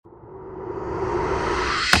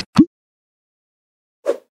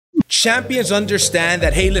Champions understand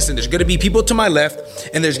that, hey, listen, there's going to be people to my left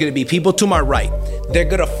and there's going to be people to my right. They're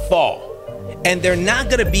going to fall. And they're not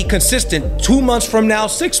going to be consistent 2 months from now,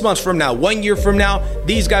 6 months from now, 1 year from now.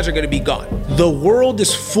 These guys are going to be gone. The world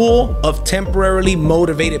is full of temporarily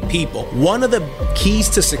motivated people. One of the keys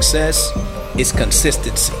to success is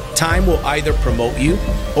consistency. Time will either promote you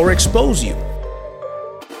or expose you.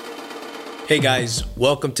 Hey guys,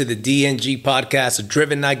 welcome to the DNG podcast, a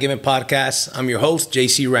Driven Not Given podcast. I'm your host,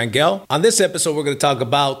 JC Rangel. On this episode, we're going to talk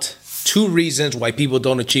about 2 reasons why people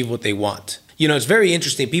don't achieve what they want. You know, it's very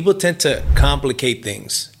interesting. People tend to complicate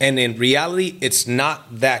things. And in reality, it's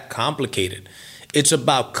not that complicated. It's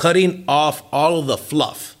about cutting off all of the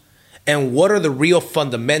fluff. And what are the real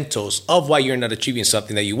fundamentals of why you're not achieving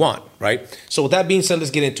something that you want, right? So with that being said,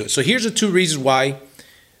 let's get into it. So here's the 2 reasons why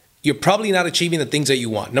you're probably not achieving the things that you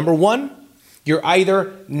want. Number 1, you're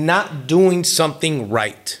either not doing something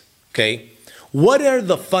right, okay? What are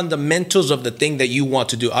the fundamentals of the thing that you want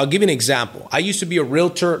to do? I'll give you an example. I used to be a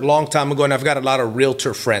realtor a long time ago, and I've got a lot of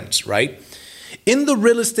realtor friends, right? In the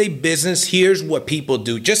real estate business, here's what people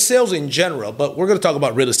do. Just sales in general, but we're going to talk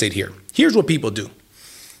about real estate here. Here's what people do.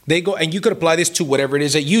 They go, and you could apply this to whatever it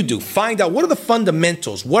is that you do. Find out what are the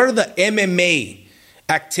fundamentals? What are the MMA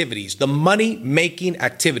activities, the money-making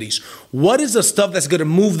activities? What is the stuff that's going to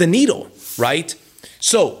move the needle, right?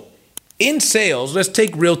 So, in sales, let's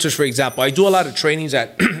take realtors, for example. I do a lot of trainings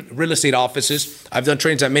at real estate offices. I've done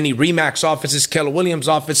trainings at many RE/MAX offices, Keller Williams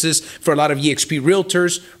offices, for a lot of eXp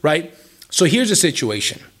realtors, right? So here's the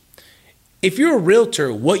situation. If you're a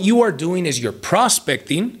realtor, what you are doing is you're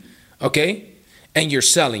prospecting, okay? And you're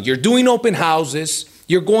selling. You're doing open houses.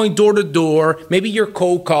 You're going door to door. Maybe you're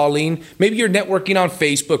cold calling. Maybe you're networking on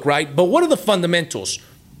Facebook, right? But what are the fundamentals?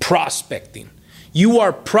 Prospecting. You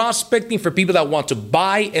are prospecting for people that want to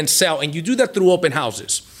buy and sell, and you do that through open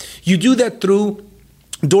houses. You do that through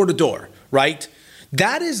door to door, right?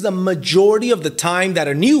 That is the majority of the time that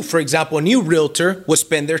a new realtor would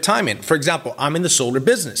spend their time in. For example, I'm in the solar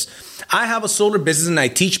business. I have a solar business and I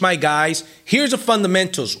teach my guys, here's the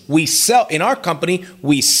fundamentals. We sell, in our company,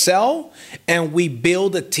 we sell and we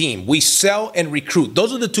build a team. We sell and recruit.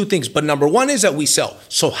 Those are the 2 things. But number 1 is that we sell.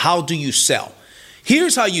 So how do you sell?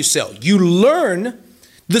 Here's how you sell. You learn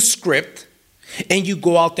the script and you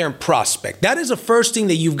go out there and prospect. That is the first thing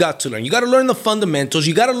that you've got to learn. You got to learn the fundamentals.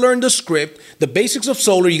 You got to learn the script, the basics of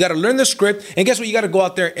solar. You got to learn the script. And guess what? You got to go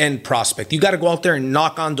out there and prospect. You got to go out there and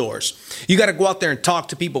knock on doors. You got to go out there and talk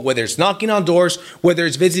to people, whether it's knocking on doors, whether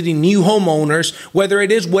it's visiting new homeowners, whether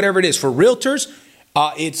it is whatever it is. For realtors,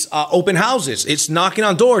 it's open houses. It's knocking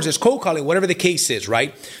on doors. It's cold calling, whatever the case is,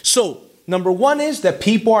 right? So number 1 is that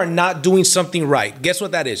people are not doing something right. Guess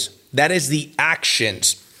what that is? That is the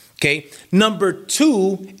actions. Okay. Number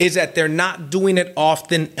 2 is that they're not doing it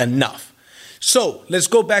often enough. So let's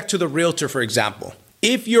go back to the realtor, for example.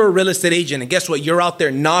 If you're a real estate agent and guess what? You're out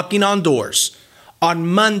there knocking on doors on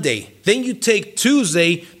Monday. Then you take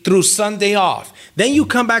Tuesday through Sunday off. Then you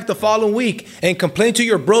come back the following week and complain to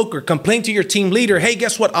your broker, complain to your team leader. Hey,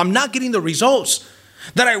 guess what? I'm not getting the results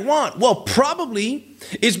that I want. Well, probably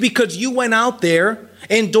it's because you went out there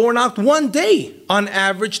and door knocked 1 day on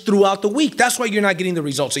average throughout the week. That's why you're not getting the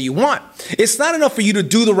results that you want. It's not enough for you to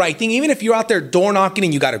do the right thing. Even if you're out there door knocking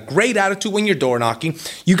and you got a great attitude when you're door knocking,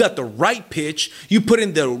 you got the right pitch, you put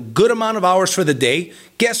in the good amount of hours for the day.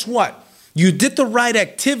 Guess what? You did the right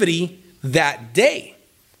activity that day.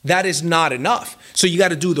 That is not enough. So you got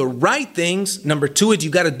to do the right things. Number 2 is you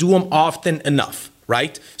got to do them often enough.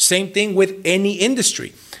 Right? Same thing with any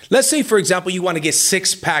industry. Let's say, for example, you want to get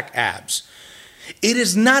 6-pack abs. It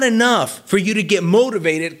is not enough for you to get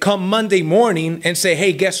motivated come Monday morning and say,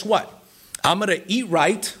 hey, guess what? I'm going to eat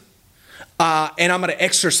right and I'm going to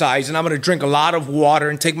exercise and I'm going to drink a lot of water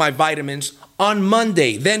and take my vitamins on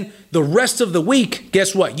Monday. Then the rest of the week,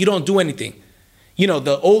 guess what? You don't do anything. You know,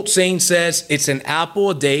 the old saying says it's an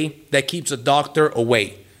apple a day that keeps a doctor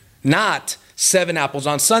away. Not 7 apples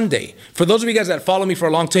on Sunday. For those of you guys that follow me for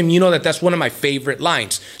a long time, you know that that's one of my favorite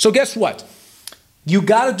lines. So guess what? You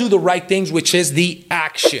got to do the right things, which is the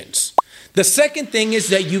actions. The second thing is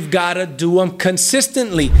that you've got to do them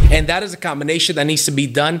consistently. And that is a combination that needs to be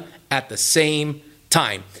done at the same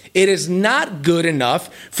time. It is not good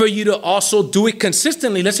enough for you to also do it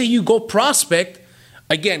consistently. Let's say you go prospect.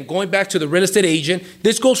 Again, going back to the real estate agent,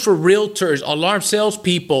 this goes for realtors, alarm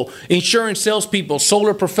salespeople, insurance salespeople,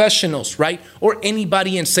 solar professionals, right? Or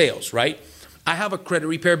anybody in sales, right? I have a credit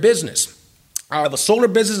repair business. I have a solar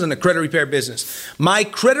business and a credit repair business. My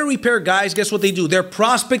credit repair guys, guess what they do? They're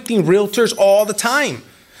prospecting realtors all the time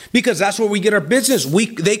because that's where we get our business.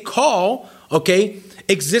 They call okay,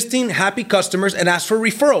 existing happy customers and ask for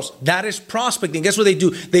referrals. That is prospecting. Guess what they do?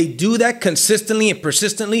 They do that consistently and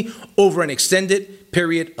persistently over an extended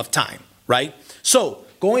period of time, right? So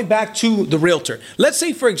going back to the realtor, let's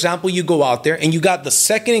say, for example, you go out there and you got the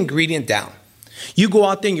second ingredient down. You go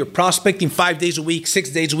out there and you're prospecting 5 days a week, 6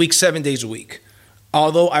 days a week, 7 days a week.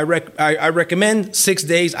 Although I recommend 6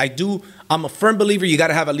 days, I'm a firm believer you got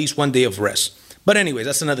to have at least 1 day of rest. But anyways,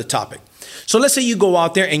 that's another topic. So let's say you go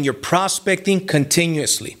out there and you're prospecting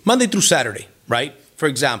continuously, Monday through Saturday, right? For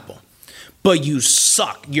example, but you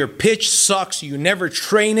suck. Your pitch sucks. You never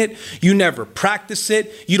train it. You never practice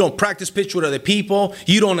it. You don't practice pitch with other people.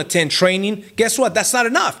 You don't attend training. Guess what? That's not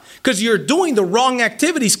enough because you're doing the wrong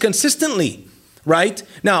activities consistently, right?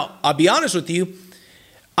 Now, I'll be honest with you.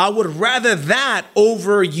 I would rather that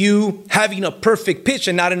over you having a perfect pitch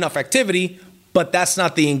and not enough activity, but that's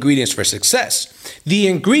not the ingredients for success. The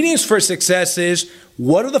ingredients for success is,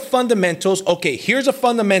 what are the fundamentals? Okay, here's the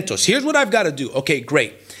fundamentals. Here's what I've got to do. Okay,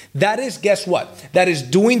 great. That is, guess what? That is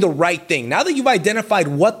doing the right thing. Now that you've identified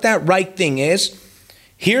what that right thing is,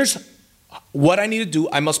 here's what I need to do.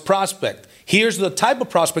 I must prospect. Here's the type of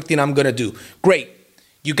prospecting I'm going to do. Great.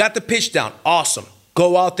 You got the pitch down. Awesome.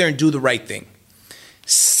 Go out there and do the right thing.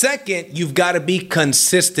 Second, you've got to be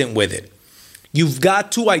consistent with it. You've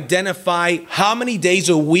got to identify how many days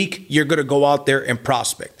a week you're going to go out there and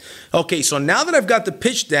prospect. Okay, so now that I've got the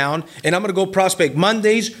pitch down and I'm going to go prospect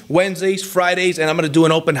Mondays, Wednesdays, Fridays, and I'm going to do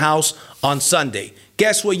an open house on Sunday.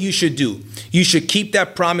 Guess what you should do? You should keep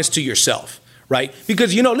that promise to yourself, right?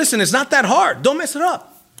 Because, listen, it's not that hard. Don't mess it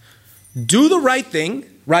up. Do the right thing,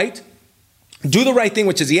 right? Do the right thing,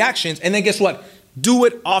 which is the actions. And then guess what? Do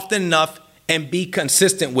it often enough and be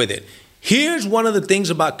consistent with it. Here's one of the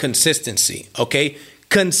things about consistency, okay?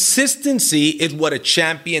 Consistency is what a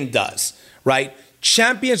champion does, right?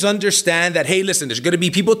 Champions understand that, hey, listen, there's going to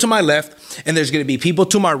be people to my left and there's going to be people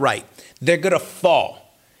to my right. They're going to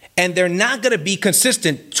fall and they're not going to be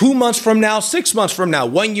consistent 2 months from now, 6 months from now,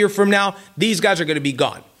 1 year from now. These guys are going to be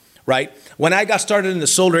gone, right? When I got started in the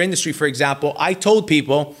solar industry, for example, I told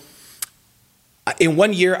people in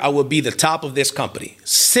 1 year, I will be the top of this company.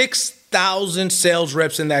 6,000 sales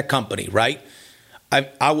reps in that company, right?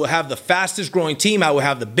 I will have the fastest growing team. I will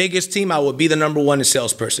have the biggest team. I will be the number one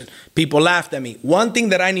salesperson. People laughed at me. One thing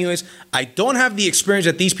that I knew is I don't have the experience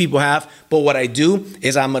that these people have, but what I do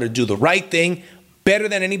is I'm going to do the right thing better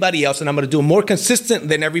than anybody else, and I'm going to do it more consistent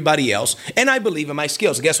than everybody else, and I believe in my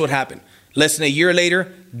skills. Guess what happened? Less than a year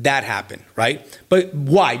later, that happened, right? But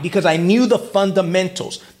why? Because I knew the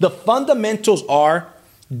fundamentals. The fundamentals are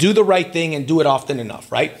do the right thing and do it often enough,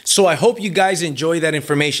 right? So I hope you guys enjoy that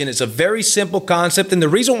information. It's a very simple concept. And the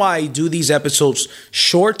reason why I do these episodes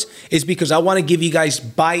short is because I want to give you guys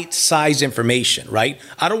bite-sized information, right?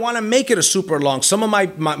 I don't want to make it a super long. Some of my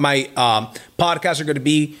podcasts are going to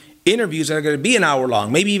be interviews that are going to be an hour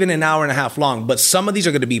long, maybe even an hour and a half long. But some of these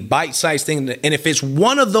are going to be bite-sized things. And if it's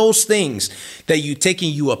one of those things that you take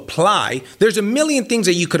and you apply, there's a million things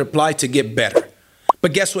that you could apply to get better.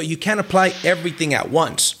 But guess what? You can't apply everything at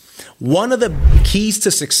once. One of the keys to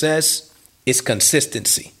success is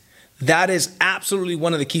consistency. That is absolutely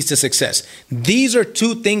one of the keys to success. These are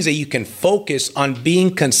two things that you can focus on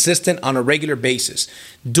being consistent on a regular basis.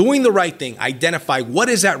 Doing the right thing. Identify what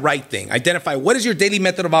is that right thing. Identify what is your daily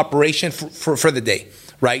method of operation for the day,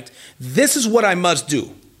 right? This is what I must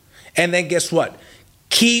do. And then guess what?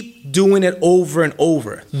 Keep doing it over and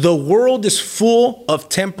over. The world is full of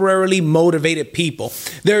temporarily motivated people.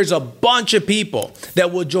 There's a bunch of people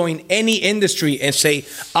that will join any industry and say,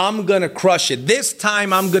 I'm going to crush it. This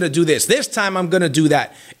time I'm going to do this. This time I'm going to do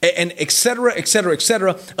that. And et cetera, et cetera, et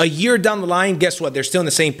cetera. A year down the line, guess what? They're still in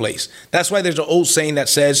the same place. That's why there's an old saying that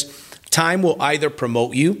says, time will either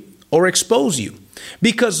promote you or expose you.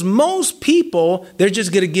 Because most people, they're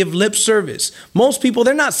just going to give lip service. Most people,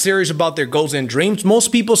 they're not serious about their goals and dreams.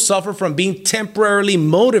 Most people suffer from being temporarily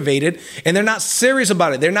motivated and they're not serious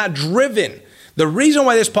about it. They're not driven. The reason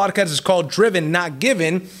why this podcast is called Driven, Not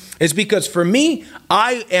Given is because for me,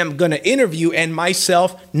 I am going to interview and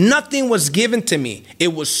myself, nothing was given to me.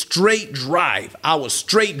 It was straight drive. I was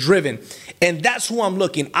straight driven. And that's who I'm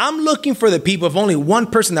looking. I'm looking for the people. If only one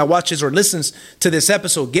person that watches or listens to this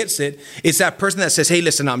episode gets it, it's that person that says, hey,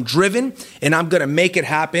 listen, I'm driven and I'm going to make it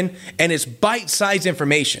happen. And it's bite-sized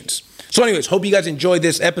informations. So anyways, hope you guys enjoyed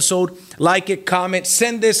this episode. Like it, comment,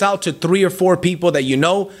 send this out to 3 or 4 people that you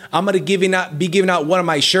know. I'm going to be giving out one of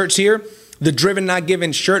my shirts here, the Driven Not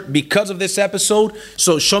Given shirt, because of this episode.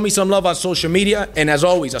 So show me some love on social media. And as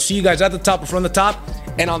always, I'll see you guys at the top or from the top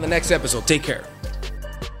and on the next episode. Take care.